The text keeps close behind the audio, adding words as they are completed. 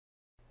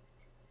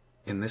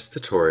In this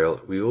tutorial,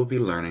 we will be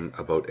learning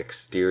about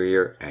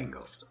exterior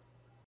angles.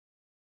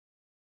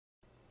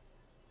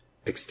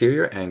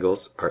 Exterior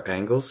angles are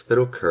angles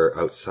that occur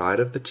outside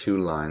of the two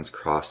lines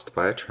crossed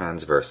by a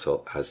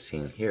transversal as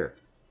seen here.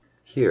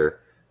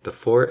 Here, the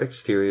four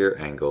exterior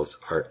angles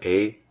are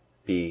A,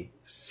 B,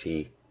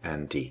 C,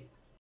 and D.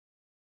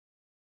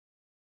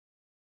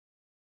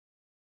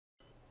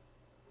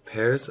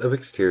 Pairs of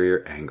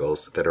exterior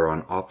angles that are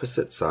on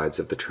opposite sides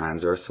of the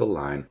transversal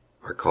line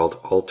are called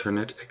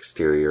alternate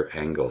exterior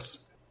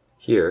angles.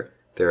 Here,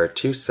 there are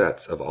two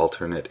sets of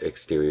alternate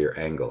exterior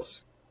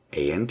angles,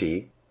 A and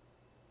D,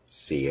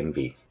 C and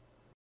B.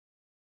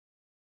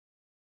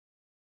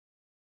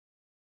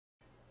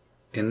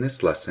 In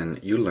this lesson,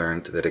 you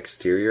learned that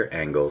exterior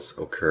angles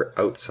occur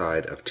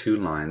outside of two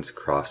lines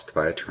crossed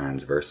by a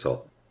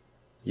transversal.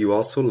 You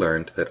also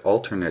learned that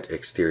alternate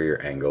exterior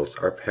angles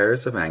are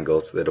pairs of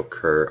angles that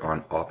occur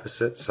on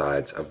opposite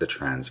sides of the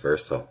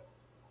transversal.